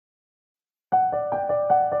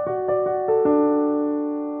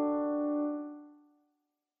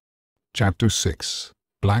Chapter 6.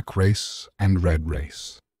 Black Race and Red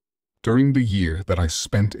Race. During the year that I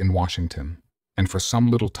spent in Washington, and for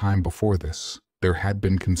some little time before this, there had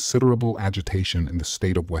been considerable agitation in the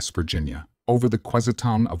state of West Virginia over the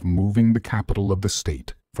question of moving the capital of the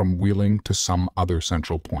state from Wheeling to some other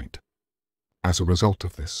central point. As a result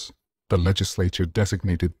of this, the legislature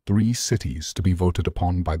designated 3 cities to be voted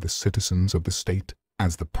upon by the citizens of the state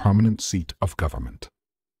as the permanent seat of government.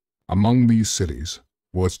 Among these cities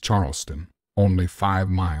was Charleston, only 5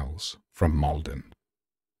 miles from Malden.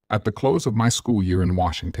 At the close of my school year in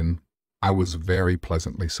Washington, I was very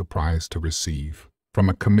pleasantly surprised to receive, from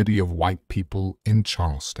a committee of white people in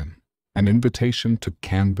Charleston, an invitation to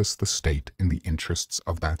canvass the state in the interests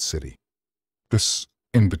of that city. This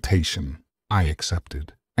invitation I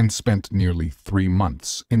accepted and spent nearly 3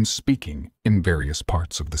 months in speaking in various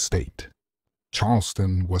parts of the state.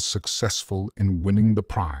 Charleston was successful in winning the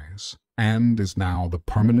prize and is now the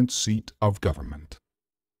permanent seat of government.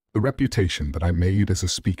 The reputation that I made as a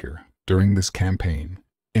speaker during this campaign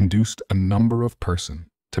induced a number of persons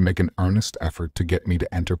to make an earnest effort to get me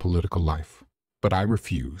to enter political life, but I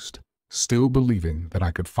refused, still believing that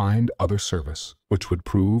I could find other service which would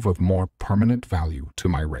prove of more permanent value to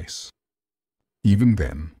my race. Even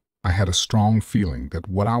then, I had a strong feeling that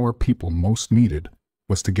what our people most needed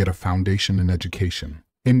was to get a foundation in education,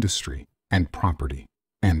 industry, and property,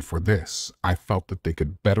 and for this I felt that they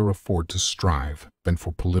could better afford to strive than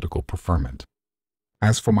for political preferment.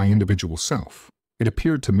 As for my individual self, it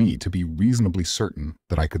appeared to me to be reasonably certain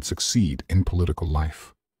that I could succeed in political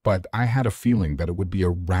life, but I had a feeling that it would be a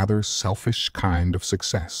rather selfish kind of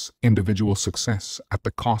success, individual success, at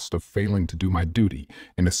the cost of failing to do my duty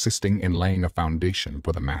in assisting in laying a foundation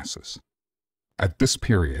for the masses. At this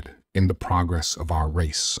period, in the progress of our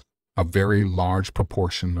race, a very large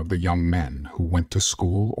proportion of the young men who went to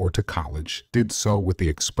school or to college did so with the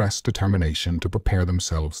express determination to prepare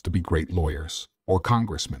themselves to be great lawyers or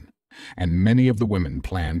congressmen, and many of the women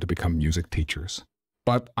planned to become music teachers.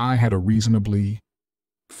 But I had a reasonably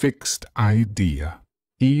fixed idea,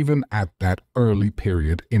 even at that early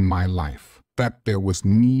period in my life, that there was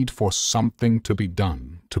need for something to be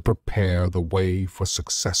done to prepare the way for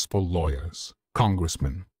successful lawyers,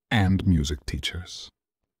 congressmen, and music teachers.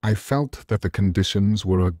 I felt that the conditions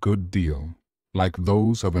were a good deal like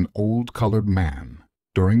those of an old colored man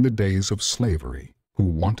during the days of slavery who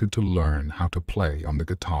wanted to learn how to play on the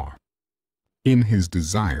guitar. In his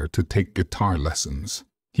desire to take guitar lessons,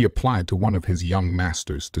 he applied to one of his young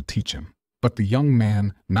masters to teach him, but the young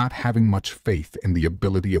man, not having much faith in the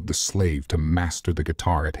ability of the slave to master the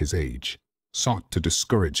guitar at his age, sought to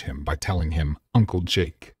discourage him by telling him, "Uncle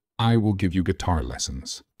Jake, I will give you guitar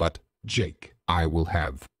lessons, but, Jake, I will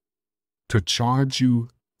have to charge you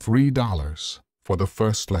 $3 for the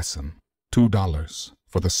first lesson, $2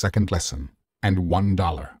 for the second lesson, and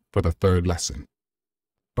 $1 for the third lesson.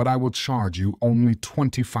 But I will charge you only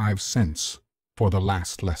 25 cents for the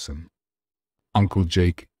last lesson." Uncle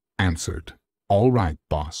Jake answered, "All right,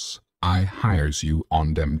 boss, I hires you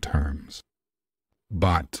on them terms.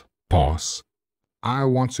 But, boss, I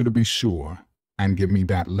want you to be sure and give me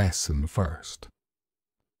that lesson first."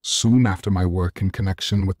 Soon after my work in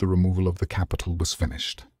connection with the removal of the Capitol was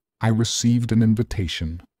finished, I received an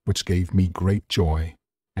invitation which gave me great joy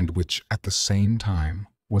and which at the same time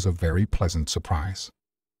was a very pleasant surprise.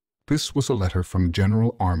 This was a letter from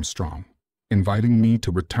General Armstrong, inviting me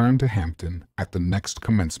to return to Hampton at the next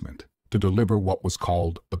commencement to deliver what was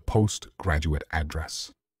called the postgraduate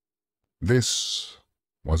address. This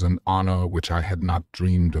was an honor which I had not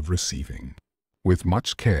dreamed of receiving. With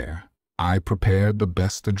much care, I prepared the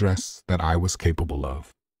best address that I was capable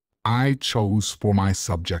of. I chose for my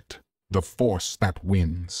subject, "The Force That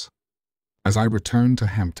Wins." As I returned to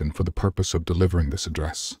Hampton for the purpose of delivering this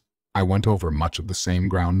address, I went over much of the same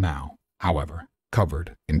ground now, however,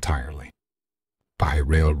 covered entirely by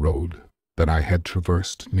railroad that I had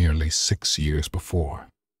traversed nearly 6 years before,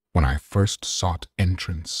 when I first sought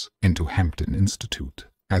entrance into Hampton Institute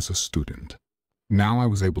as a student. Now I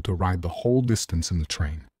was able to ride the whole distance in the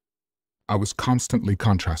train. I was constantly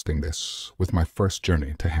contrasting this with my first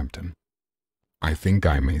journey to Hampton. I think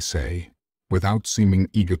I may say, without seeming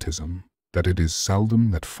egotism, that it is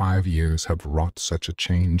seldom that 5 years have wrought such a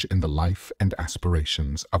change in the life and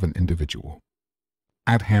aspirations of an individual.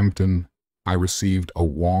 At Hampton, I received a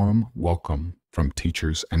warm welcome from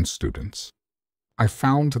teachers and students. I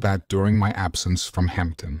found that during my absence from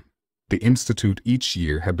Hampton, the Institute each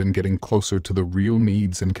year had been getting closer to the real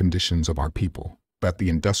needs and conditions of our people, that the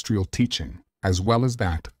industrial teaching, as well as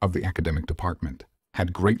that of the academic department,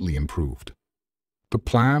 had greatly improved. The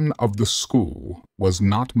plan of the school was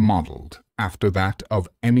not modeled after that of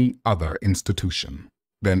any other institution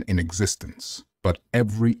then in existence, but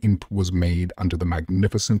every imp was made under the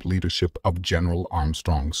magnificent leadership of General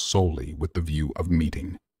Armstrong solely with the view of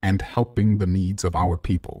meeting and helping the needs of our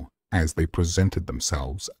people as they presented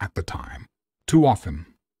themselves at the time. Too often,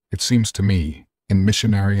 it seems to me, in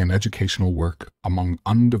missionary and educational work among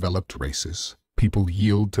undeveloped races, people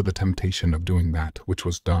yield to the temptation of doing that which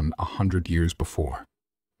was done 100 years before,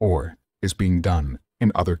 or is being done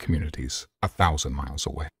in other communities 1,000 miles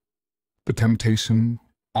away. The temptation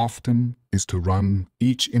often is to run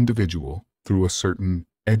each individual through a certain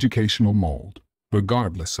educational mold,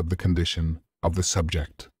 regardless of the condition of the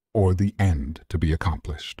subject or the end to be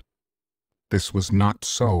accomplished. This was not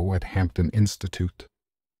so at Hampton Institute.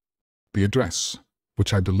 The address,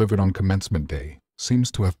 which I delivered on commencement day, seems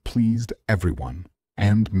to have pleased everyone,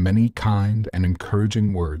 and many kind and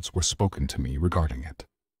encouraging words were spoken to me regarding it.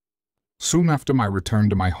 Soon after my return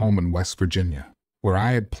to my home in West Virginia, where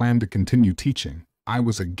I had planned to continue teaching, I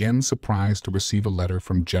was again surprised to receive a letter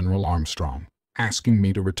from General Armstrong, asking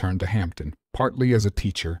me to return to Hampton, partly as a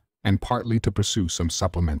teacher and partly to pursue some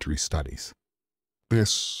supplementary studies.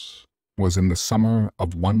 This was in the summer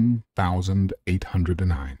of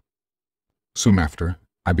 1809. Soon after,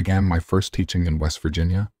 I began my first teaching in West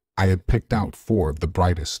Virginia. I had picked out 4 of the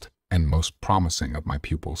brightest and most promising of my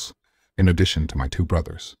pupils, in addition to my 2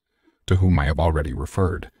 brothers, to whom I have already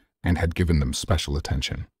referred, and had given them special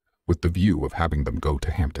attention, with the view of having them go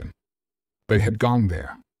to Hampton. They had gone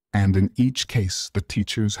there, and in each case the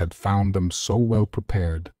teachers had found them so well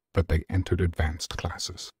prepared that they entered advanced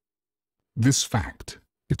classes. This fact,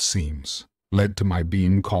 it seems, led to my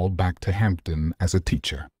being called back to Hampton as a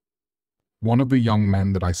teacher. One of the young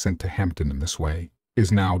men that I sent to Hampton in this way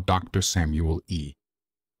is now Dr. Samuel E.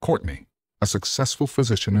 Courtney, a successful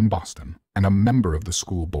physician in Boston and a member of the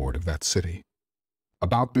school board of that city.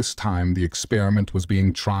 About this time, the experiment was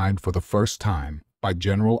being tried for the first time by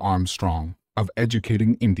General Armstrong of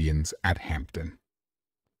educating Indians at Hampton.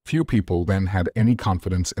 Few people then had any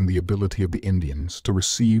confidence in the ability of the Indians to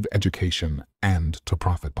receive education and to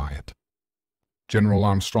profit by it. General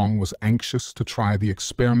Armstrong was anxious to try the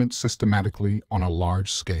experiment systematically on a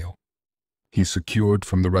large scale. He secured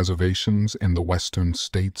from the reservations in the western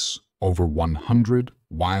states over 100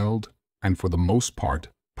 wild and, for the most part,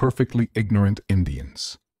 perfectly ignorant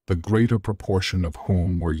Indians, the greater proportion of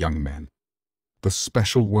whom were young men. The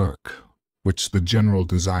special work which the general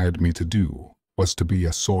desired me to do was to be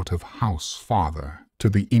a sort of house father to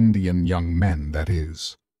the Indian young men, that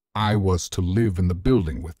is, I was to live in the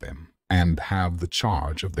building with them and have the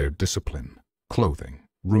charge of their discipline, clothing,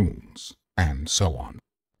 rooms, and so on.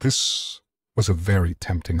 This was a very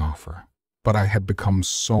tempting offer, but I had become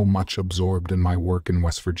so much absorbed in my work in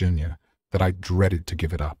West Virginia that I dreaded to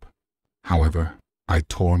give it up. However, I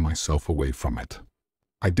tore myself away from it.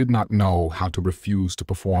 I did not know how to refuse to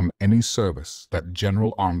perform any service that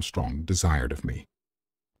General Armstrong desired of me.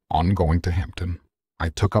 On going to Hampton, I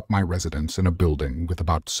took up my residence in a building with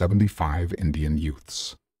about 75 Indian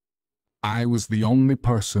youths. I was the only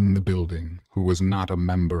person in the building who was not a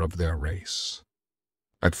member of their race.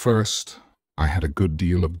 At first, I had a good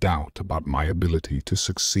deal of doubt about my ability to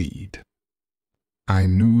succeed. I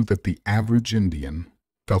knew that the average Indian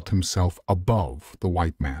felt himself above the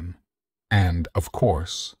white man, and, of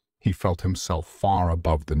course, he felt himself far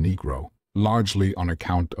above the Negro, largely on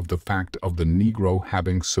account of the fact of the Negro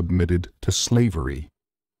having submitted to slavery,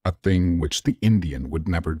 a thing which the Indian would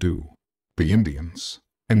never do. The Indians,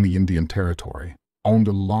 in the Indian Territory, owned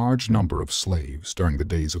a large number of slaves during the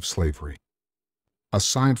days of slavery.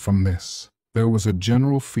 Aside from this, there was a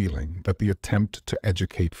general feeling that the attempt to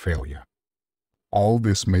educate failure. All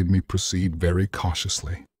this made me proceed very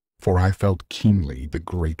cautiously, for I felt keenly the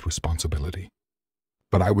great responsibility.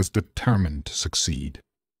 But I was determined to succeed.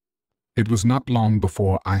 It was not long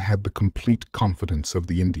before I had the complete confidence of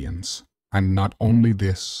the Indians, and not only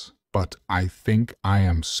this, but I think I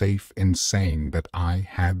am safe in saying that I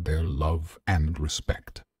had their love and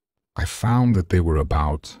respect. I found that they were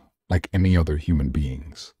about like any other human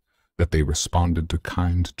beings, that they responded to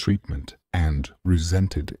kind treatment and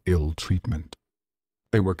resented ill treatment.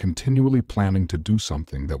 They were continually planning to do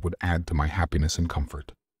something that would add to my happiness and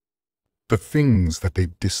comfort. The things that they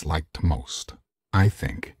disliked most, I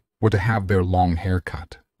think, were to have their long hair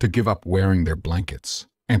cut, to give up wearing their blankets,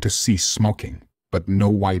 and to cease smoking. But no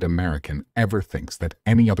white American ever thinks that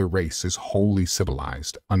any other race is wholly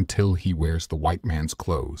civilized until he wears the white man's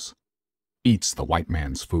clothes, eats the white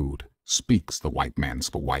man's food, speaks the white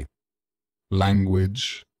man's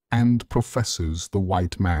language, and professes the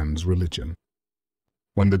white man's religion.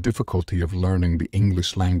 When the difficulty of learning the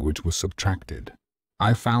English language was subtracted,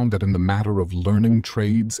 I found that in the matter of learning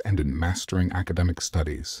trades and in mastering academic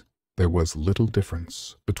studies, there was little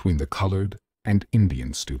difference between the colored and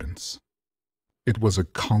Indian students. It was a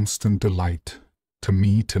constant delight to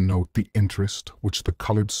me to note the interest which the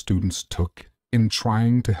colored students took in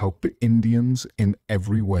trying to help the Indians in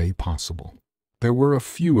every way possible. There were a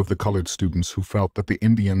few of the colored students who felt that the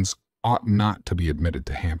Indians ought not to be admitted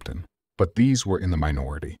to Hampton, but these were in the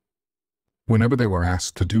minority. Whenever they were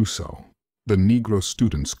asked to do so, the Negro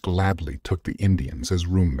students gladly took the Indians as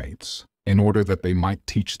roommates in order that they might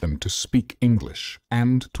teach them to speak English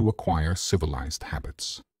and to acquire civilized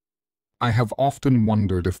habits. I have often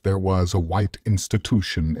wondered if there was a white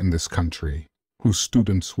institution in this country whose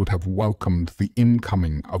students would have welcomed the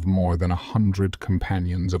incoming of more than 100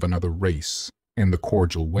 companions of another race in the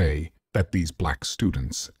cordial way that these black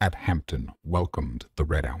students at Hampton welcomed the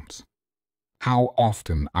Red Ounce. How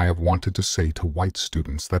often I have wanted to say to white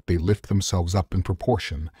students that they lift themselves up in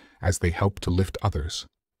proportion as they help to lift others,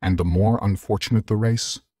 and the more unfortunate the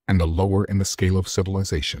race, and the lower in the scale of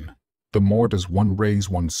civilization, the more does one raise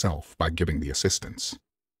oneself by giving the assistance.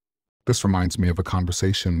 This reminds me of a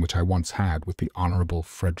conversation which I once had with the Honorable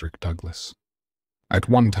Frederick Douglass. At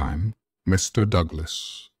one time, Mr.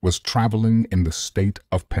 Douglass was traveling in the state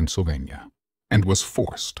of Pennsylvania and was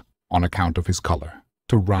forced, on account of his color,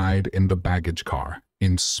 to ride in the baggage car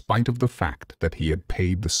in spite of the fact that he had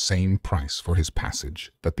paid the same price for his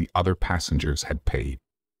passage that the other passengers had paid.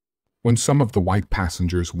 When some of the white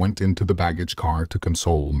passengers went into the baggage car to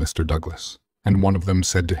console Mr. Douglass, and one of them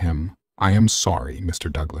said to him, "I am sorry,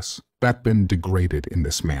 Mr. Douglass, that been degraded in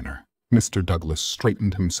this manner," Mr. Douglass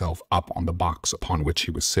straightened himself up on the box upon which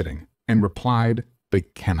he was sitting, and replied, "They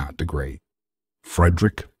cannot degrade.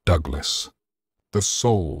 Frederick Douglass, the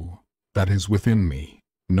soul that is within me,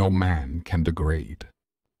 no man can degrade.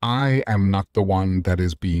 I am not the one that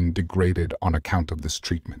is being degraded on account of this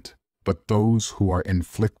treatment, but those who are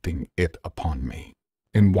inflicting it upon me.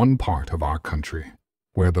 In one part of our country,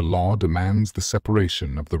 where the law demands the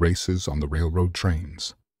separation of the races on the railroad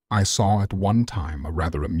trains, I saw at one time a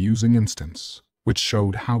rather amusing instance which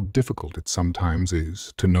showed how difficult it sometimes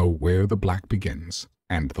is to know where the black begins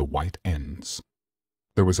and the white ends.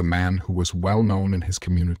 There was a man who was well known in his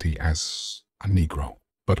community as a Negro,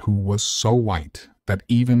 but who was so white that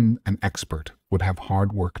even an expert would have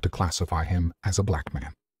hard work to classify him as a black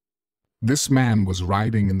man. This man was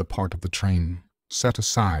riding in the part of the train set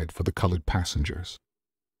aside for the colored passengers.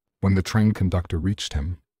 When the train conductor reached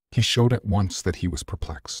him, he showed at once that he was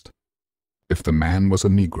perplexed. If the man was a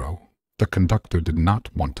Negro, the conductor did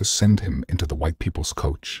not want to send him into the white people's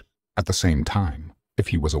coach. At the same time, if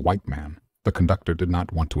he was a white man, the conductor did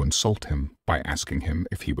not want to insult him by asking him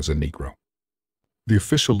if he was a Negro. The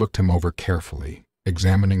official looked him over carefully,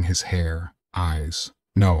 examining his hair, eyes,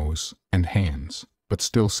 nose, and hands, but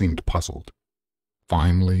still seemed puzzled.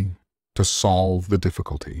 Finally, to solve the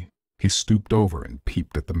difficulty, he stooped over and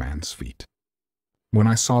peeped at the man's feet. When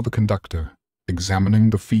I saw the conductor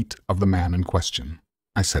examining the feet of the man in question,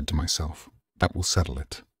 I said to myself, "That will settle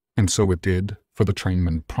it." And so it did, for the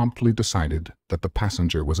trainman promptly decided that the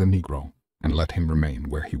passenger was a Negro and let him remain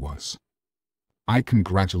where he was. I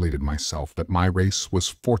congratulated myself that my race was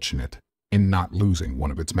fortunate in not losing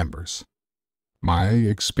one of its members. My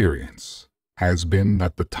experience has been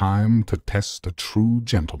that the time to test a true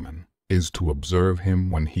gentleman is to observe him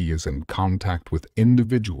when he is in contact with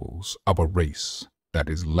individuals of a race that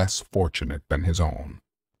is less fortunate than his own.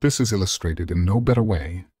 This is illustrated in no better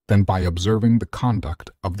way than by observing the conduct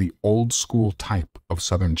of the old-school type of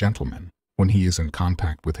Southern gentleman when he is in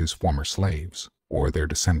contact with his former slaves or their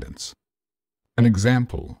descendants. An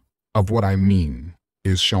example of what I mean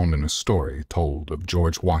is shown in a story told of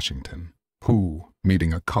George Washington, who,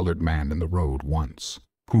 meeting a colored man in the road once,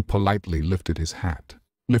 who politely lifted his hat,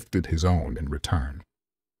 lifted his own in return.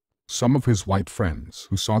 Some of his white friends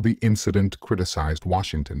who saw the incident criticized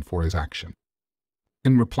Washington for his action.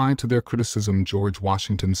 In reply to their criticism, George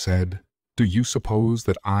Washington said, "Do you suppose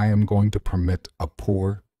that I am going to permit a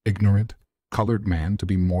poor, ignorant, colored man to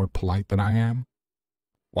be more polite than I am?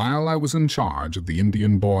 While I was in charge of the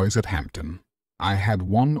Indian boys at Hampton, I had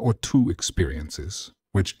one or two experiences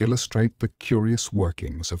which illustrate the curious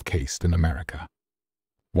workings of caste in America.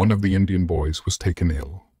 One of the Indian boys was taken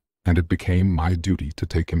ill, and it became my duty to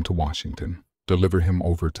take him to Washington, deliver him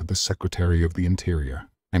over to the Secretary of the Interior,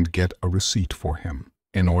 and get a receipt for him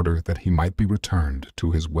in order that he might be returned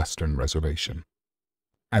to his western reservation.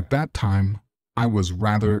 At that time, I was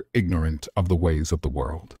rather ignorant of the ways of the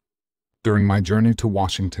world. During my journey to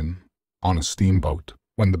Washington, on a steamboat,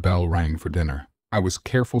 when the bell rang for dinner, I was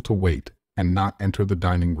careful to wait and not enter the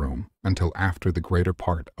dining room until after the greater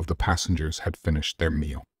part of the passengers had finished their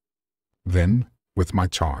meal. Then, with my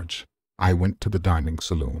charge, I went to the dining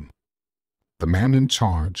saloon. The man in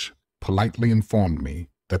charge politely informed me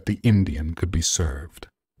that the Indian could be served,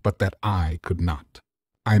 but that I could not.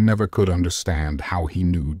 I never could understand how he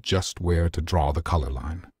knew just where to draw the color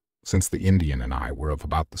line, since the Indian and I were of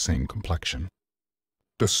about the same complexion.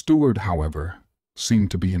 The steward, however, seemed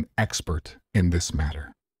to be an expert in this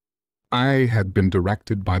matter. I had been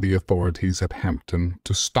directed by the authorities at Hampton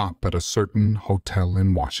to stop at a certain hotel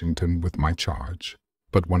in Washington with my charge,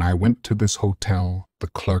 but when I went to this hotel, the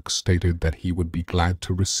clerk stated that he would be glad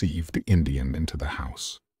to receive the Indian into the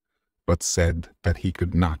house, but said that he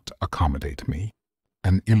could not accommodate me.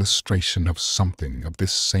 An illustration of something of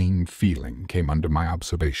this same feeling came under my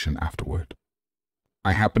observation afterward.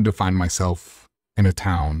 I happened to find myself in a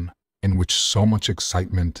town in which so much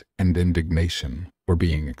excitement and indignation were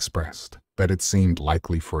being expressed that it seemed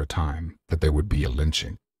likely for a time that there would be a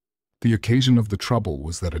lynching. The occasion of the trouble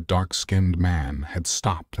was that a dark-skinned man had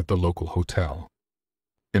stopped at the local hotel.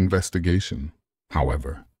 Investigation,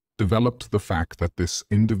 however, developed the fact that this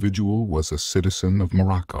individual was a citizen of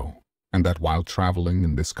Morocco, and that while traveling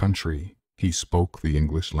in this country, he spoke the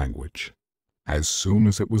English language. As soon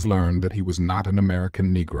as it was learned that he was not an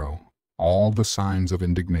American Negro, all the signs of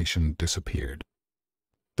indignation disappeared.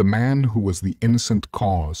 The man who was the innocent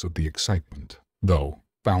cause of the excitement, though,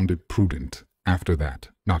 found it prudent, after that,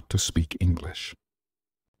 not to speak English.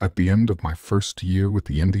 At the end of my first year with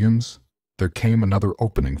the Indians, there came another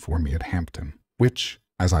opening for me at Hampton, which,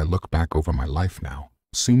 as I look back over my life now,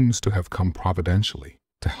 seems to have come providentially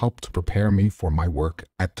to help to prepare me for my work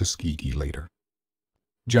at Tuskegee later.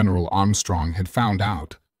 General Armstrong had found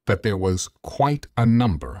out that there was quite a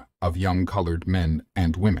number of young colored men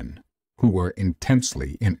and women who were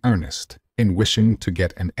intensely in earnest in wishing to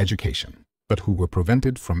get an education, but who were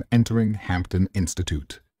prevented from entering Hampton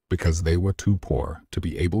Institute because they were too poor to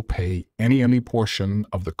be able to pay any portion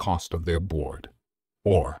of the cost of their board,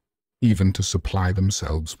 or even to supply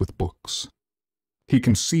themselves with books. He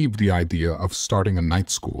conceived the idea of starting a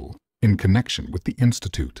night school in connection with the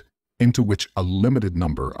Institute, into which a limited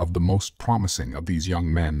number of the most promising of these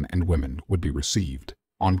young men and women would be received,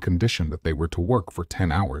 on condition that they were to work for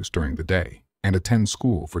 10 hours during the day and attend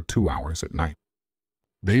school for 2 hours at night.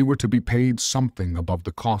 They were to be paid something above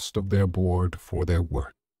the cost of their board for their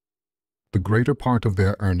work. The greater part of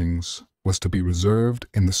their earnings was to be reserved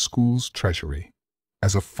in the school's treasury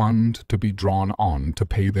as a fund to be drawn on to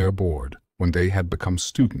pay their board when they had become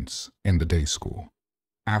students in the day school,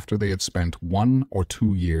 after they had spent 1 or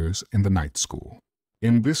 2 years in the night school.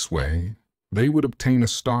 In this way, they would obtain a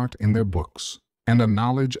start in their books and a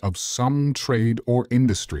knowledge of some trade or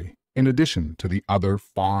industry, in addition to the other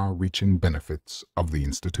far-reaching benefits of the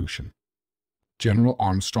institution. General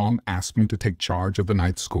Armstrong asked me to take charge of the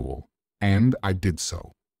night school, and I did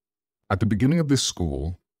so. At the beginning of this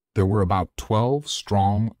school, there were about 12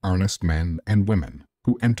 strong, earnest men and women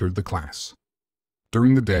who entered the class.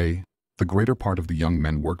 During the day, the greater part of the young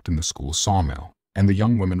men worked in the school sawmill, and the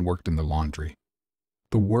young women worked in the laundry.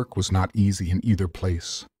 The work was not easy in either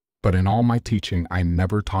place, but in all my teaching I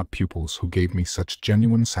never taught pupils who gave me such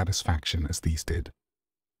genuine satisfaction as these did.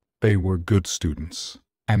 They were good students,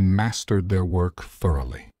 and mastered their work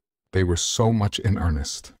thoroughly. They were so much in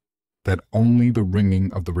earnest that only the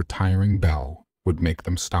ringing of the retiring bell would make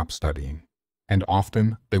them stop studying, and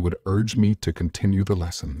often they would urge me to continue the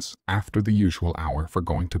lessons after the usual hour for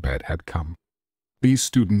going to bed had come. These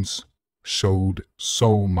students showed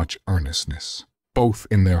so much earnestness, both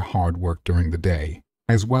in their hard work during the day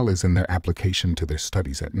as well as in their application to their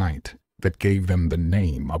studies at night, that gave them the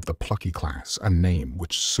name of the plucky class, a name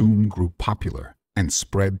which soon grew popular and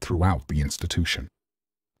spread throughout the institution.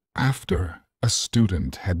 After a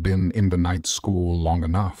student had been in the night school long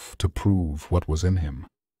enough to prove what was in him,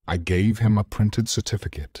 I gave him a printed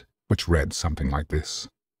certificate which read something like this: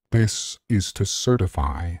 "This is to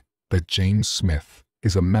certify that James Smith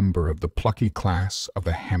is a member of the plucky class of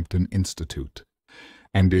the Hampton Institute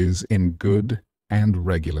and is in good and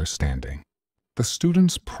regular standing." The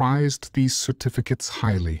students prized these certificates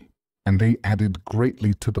highly, and they added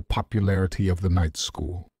greatly to the popularity of the night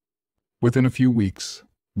school. Within a few weeks,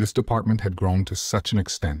 this department had grown to such an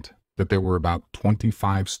extent that there were about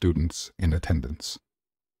 25 students in attendance.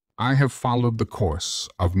 I have followed the course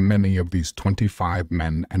of many of these 25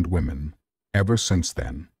 men and women ever since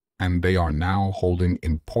then, and they are now holding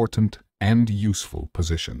important and useful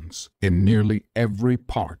positions in nearly every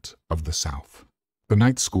part of the South. The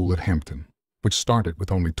night school at Hampton, which started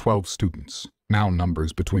with only 12 students, now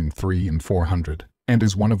numbers between 300 and 400, and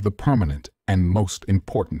is one of the permanent and most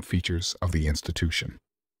important features of the institution.